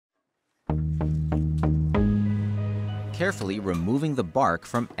Carefully removing the bark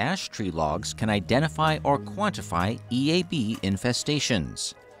from ash tree logs can identify or quantify EAB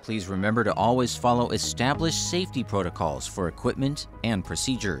infestations. Please remember to always follow established safety protocols for equipment and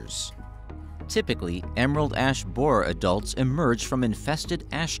procedures. Typically, emerald ash borer adults emerge from infested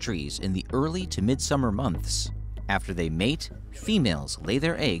ash trees in the early to midsummer months. After they mate, females lay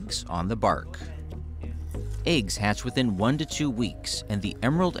their eggs on the bark. Eggs hatch within 1 to 2 weeks, and the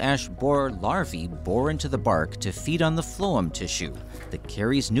emerald ash borer larvae bore into the bark to feed on the phloem tissue that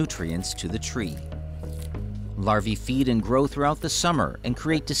carries nutrients to the tree. Larvae feed and grow throughout the summer and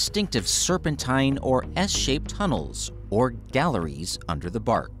create distinctive serpentine or S-shaped tunnels or galleries under the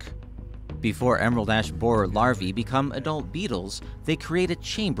bark. Before emerald ash borer larvae become adult beetles, they create a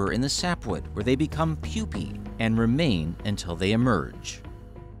chamber in the sapwood where they become pupae and remain until they emerge.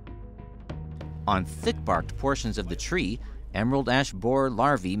 On thick-barked portions of the tree, emerald ash borer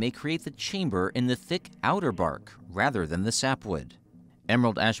larvae may create the chamber in the thick outer bark rather than the sapwood.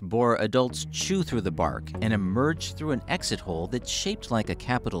 Emerald ash borer adults chew through the bark and emerge through an exit hole that's shaped like a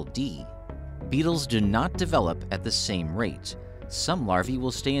capital D. Beetles do not develop at the same rate. Some larvae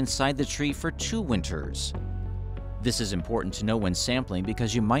will stay inside the tree for 2 winters. This is important to know when sampling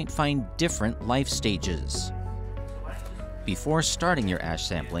because you might find different life stages. Before starting your ash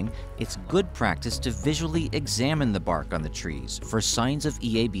sampling, it's good practice to visually examine the bark on the trees for signs of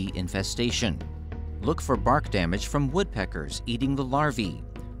EAB infestation. Look for bark damage from woodpeckers eating the larvae,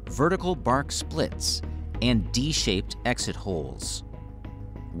 vertical bark splits, and D-shaped exit holes.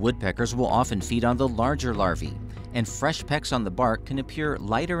 Woodpeckers will often feed on the larger larvae, and fresh pecks on the bark can appear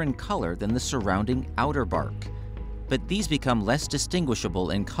lighter in color than the surrounding outer bark, but these become less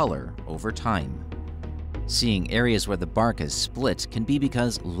distinguishable in color over time. Seeing areas where the bark is split can be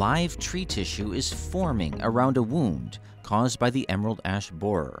because live tree tissue is forming around a wound caused by the emerald ash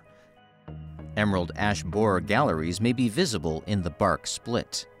borer. Emerald ash borer galleries may be visible in the bark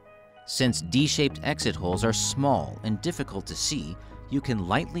split. Since D-shaped exit holes are small and difficult to see, you can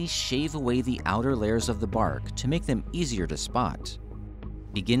lightly shave away the outer layers of the bark to make them easier to spot.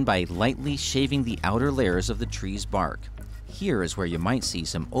 Begin by lightly shaving the outer layers of the tree's bark. Here is where you might see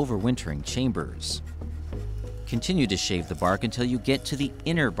some overwintering chambers. Continue to shave the bark until you get to the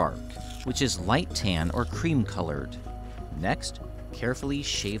inner bark, which is light tan or cream colored. Next, carefully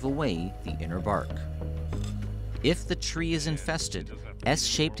shave away the inner bark. If the tree is infested,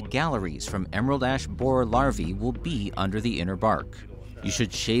 S-shaped galleries from emerald ash borer larvae will be under the inner bark. You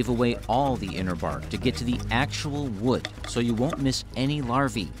should shave away all the inner bark to get to the actual wood so you won't miss any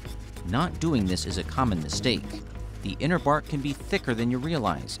larvae. Not doing this is a common mistake. The inner bark can be thicker than you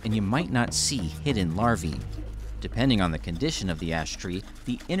realize, and you might not see hidden larvae. Depending on the condition of the ash tree,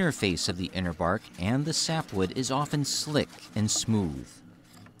 the inner face of the inner bark and the sapwood is often slick and smooth.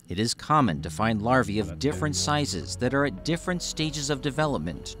 It is common to find larvae of different sizes that are at different stages of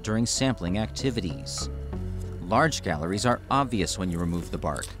development during sampling activities. Large galleries are obvious when you remove the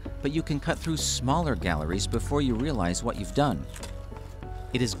bark, but you can cut through smaller galleries before you realize what you've done.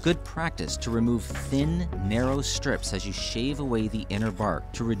 It is good practice to remove thin, narrow strips as you shave away the inner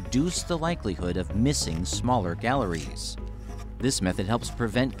bark to reduce the likelihood of missing smaller galleries. This method helps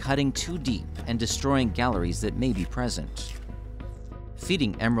prevent cutting too deep and destroying galleries that may be present.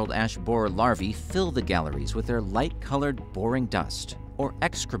 Feeding emerald ash borer larvae fill the galleries with their light-colored boring dust, or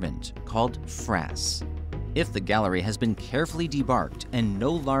excrement, called frass. If the gallery has been carefully debarked and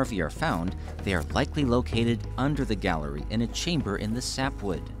no larvae are found, they are likely located under the gallery in a chamber in the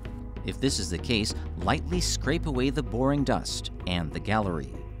sapwood. If this is the case, lightly scrape away the boring dust and the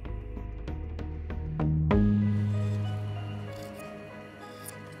gallery.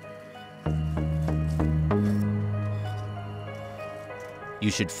 You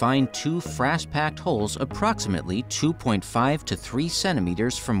should find 2 frass-packed holes approximately 2.5 to 3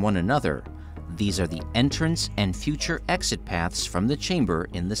 centimeters from one another. These are the entrance and future exit paths from the chamber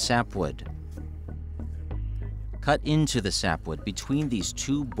in the sapwood. Cut into the sapwood between these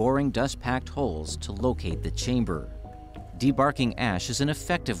 2 boring dust-packed holes to locate the chamber. Debarking ash is an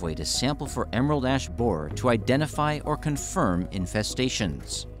effective way to sample for emerald ash borer to identify or confirm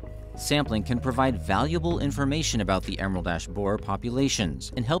infestations. Sampling can provide valuable information about the emerald ash borer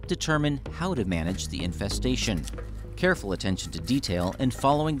populations and help determine how to manage the infestation. Careful attention to detail and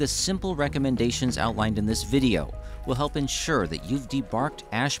following the simple recommendations outlined in this video will help ensure that you've debarked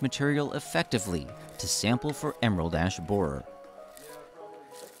ash material effectively to sample for emerald ash borer.